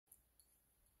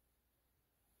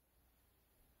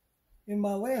In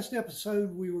my last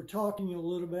episode, we were talking a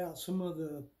little about some of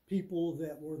the people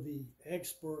that were the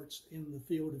experts in the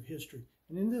field of history.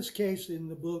 And in this case, in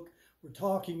the book, we're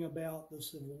talking about the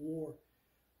Civil War.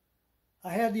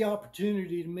 I had the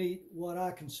opportunity to meet what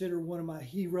I consider one of my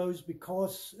heroes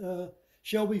because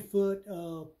Shelby Foote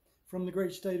from the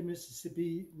great state of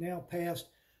Mississippi, now passed,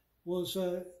 was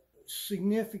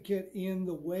significant in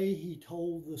the way he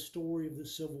told the story of the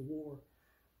Civil War.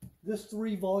 This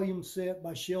 3-volume set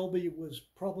by Shelby was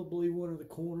probably one of the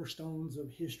cornerstones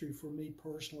of history for me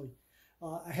personally.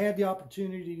 I had the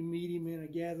opportunity to meet him in a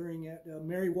gathering at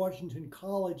Mary Washington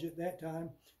College at that time,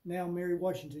 now Mary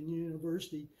Washington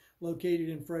University, located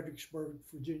in Fredericksburg,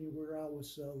 Virginia, where I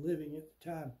was living at the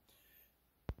time.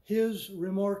 His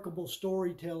remarkable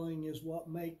storytelling is what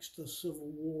makes the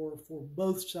Civil War for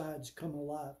both sides come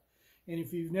alive. And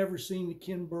if you've never seen the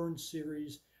Ken Burns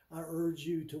series, I urge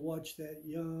you to watch that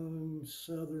young,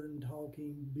 southern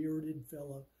talking, bearded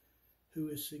fellow who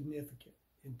is significant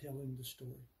in telling the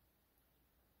story.